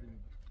من سرده می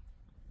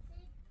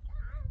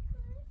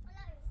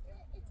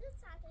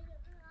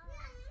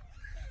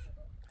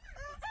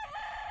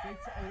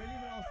اولی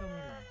من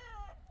آسمونی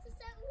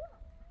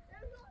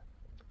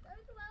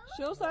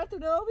شو سر تو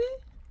دوبی؟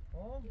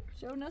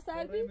 شو نه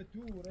سر بی؟ ریم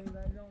تو ریم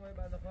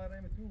بعد خواهر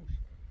ریم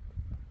توش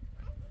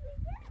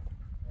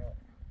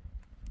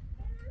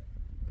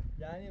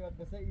یعنی وقت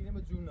مثلا اینه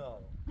به جون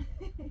نارو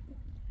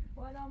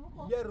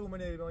یه رو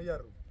من ایران یه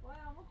رو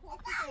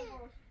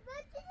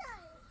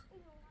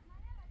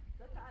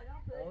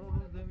آن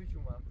روز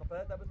نمیشوم خب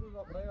بعد دبستون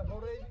زاخرای و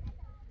خور ریدی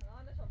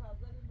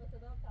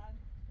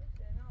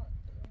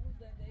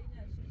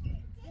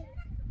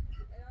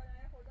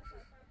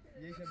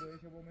یه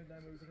شب با من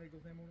دارم روز خیلی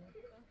گفتم اون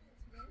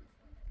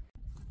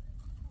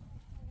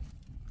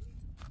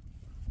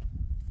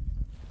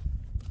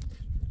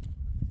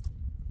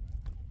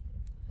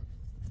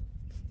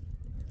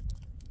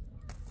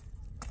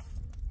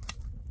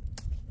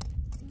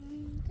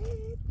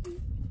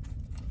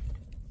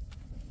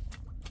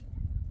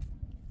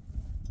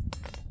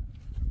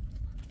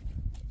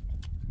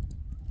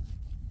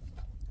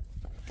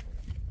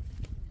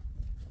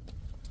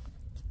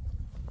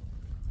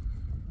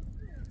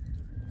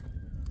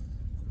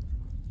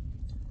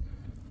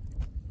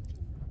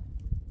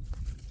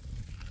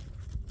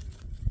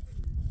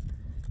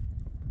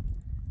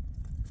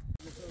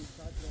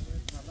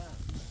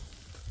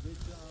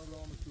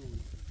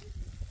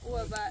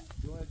وبعد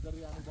جو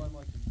الدري يعني باي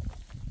ماشي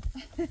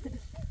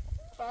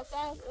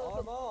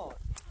آرمان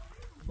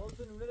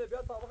بولتون اونه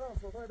بیا تا بخوام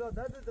صوتای بیا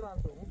درد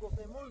درن تو اون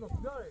گفته مول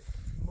بیاره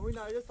موی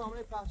نایده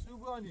سامانه پخشو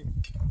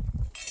بگانیم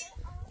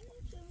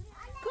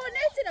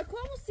کنه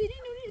کومو سیری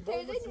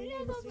نونی تیزی نونی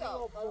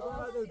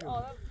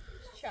نگم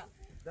شا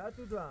در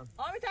تو دوام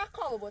آمی تا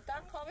قابو بود تا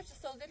قابش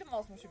سازیل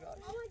ماس موشی بیاره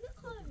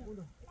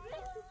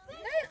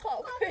نه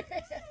قاب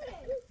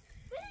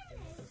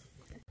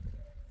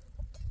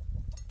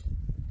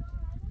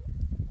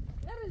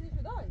نرزی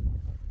شدای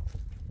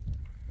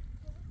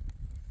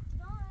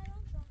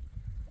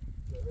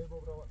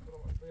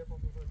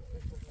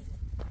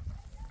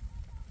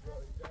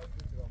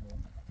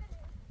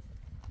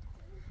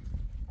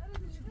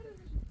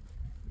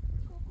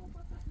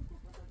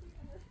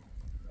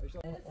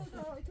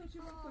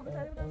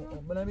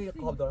من نمی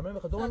قاب دارم من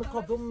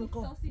میخوام دوم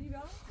قاب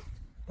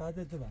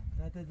بعد دوام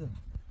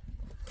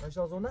اش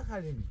از اون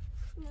نخریدی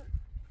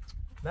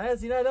نه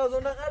از اینا از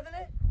اون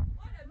نخریدی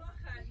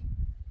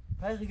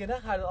پای که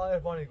نخرید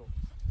عرفانی گفت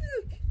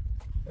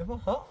اما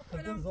ها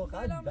خودم زو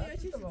خرید یه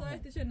چیزی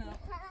زایتش نه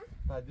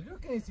پدیلو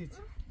که نیست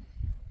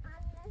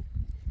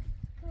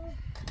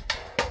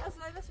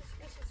اصلا بس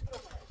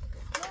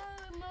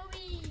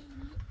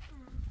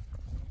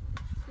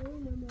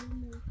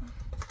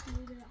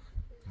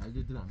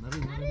هایدی دلم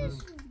نریم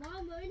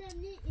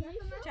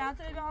چند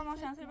سری به آلمان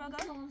چند سری به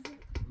آدم؟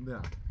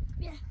 بیا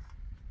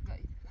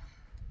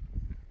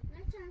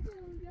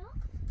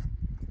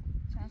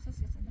چند سری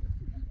سیستم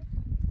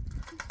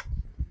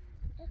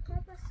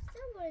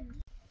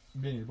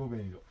بینید بو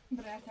بینید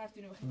برای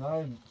ترتیب بخیر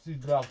نه سی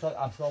درختر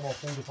اصلا ما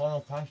خود خانم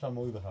 5 تا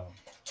موی بخرم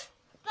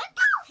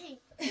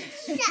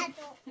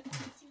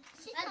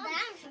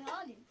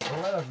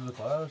والله شو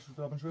دفعه شو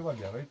تابن شوي بعد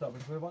يا ريت تابن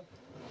شوي بعد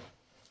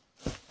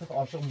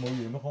عاشق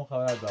مويه میخوام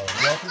خبر دارم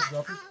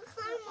یافت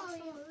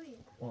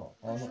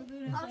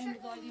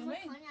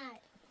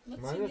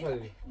من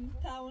نخریدی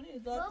تعاونی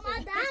داد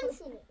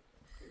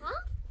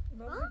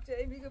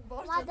چه میگه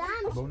باشه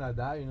با اون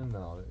ده اینو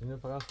نه اینو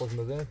فقط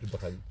خوشمزه نمیتونی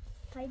بخری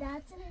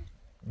پیداتونه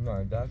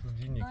نه ده تو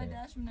جی نیکنه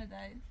دهش من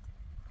ندای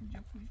اینجا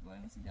پوش وای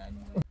مثل دای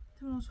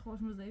تو نوش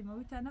خوشمزه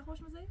موی تر نه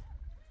خوشمزه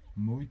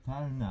موی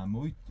تر نه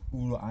موی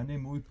اورو انده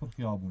موی پر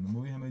خیابونه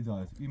موی همه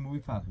جای است این موی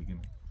فرقی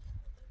کنه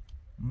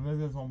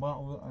موی از اون با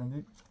اون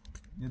انده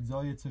یه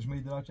جای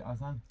چشمه داره که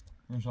اصلا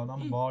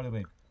انشالله بار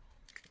ریم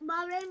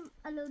بابریم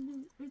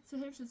الودی این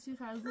سهر شد چی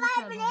خرزه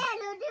بابریم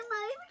الودی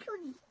مایی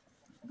میکنی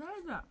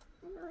درجا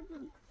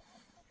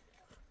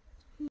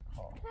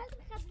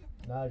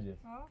نرجس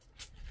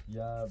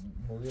یا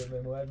موی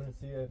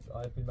منسی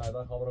آی فیلم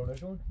مردان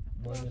خبرونشون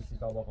موی منسی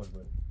تابا خوش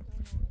بود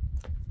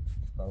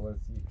تابا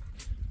سی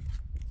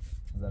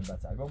زن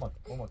بچه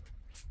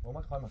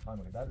گمک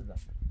خواهیم در زن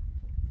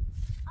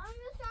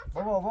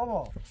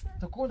بابا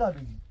تکون دا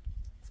بیدی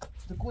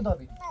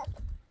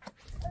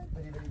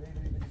بری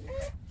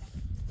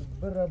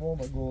بره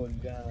بابا گل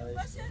گاش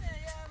باشه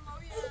یا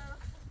موی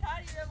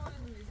تری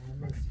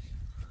موی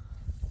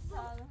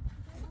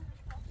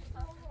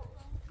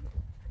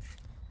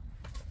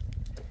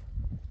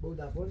او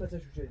دفعه مثل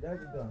شوشه در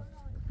دیدم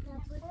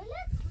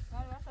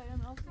بر بر خیلی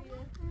نافیه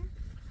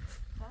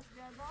دست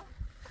گردان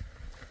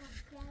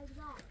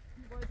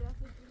باید دست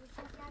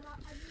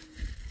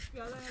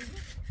گردان یعنی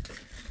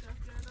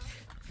دست گردان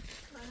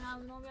من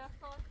هم نام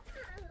یخسال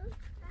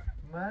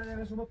من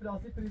نمه شما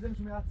پلاستیک پریزه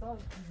میشم یه سال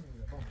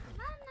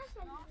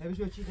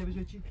همیشه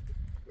چی؟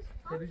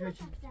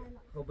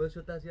 خب باید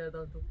شد دست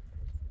گردان تو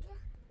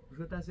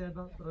شد دست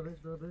گردان برو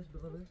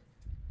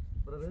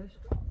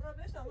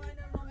بش تا من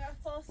نام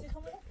یخسال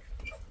سیخمو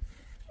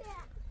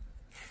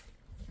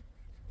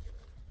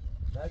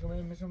نه که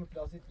من میشم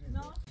پلاستیک پریزه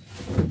نه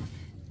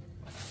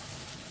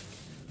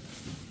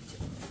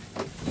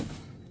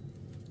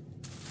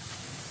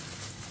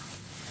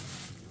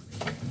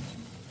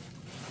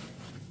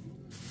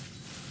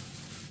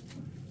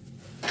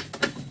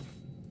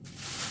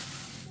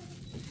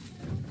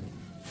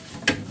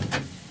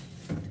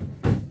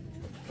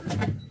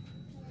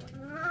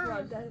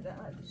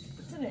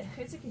نه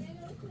خیلی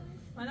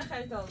من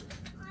خیلی دارم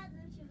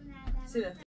سیره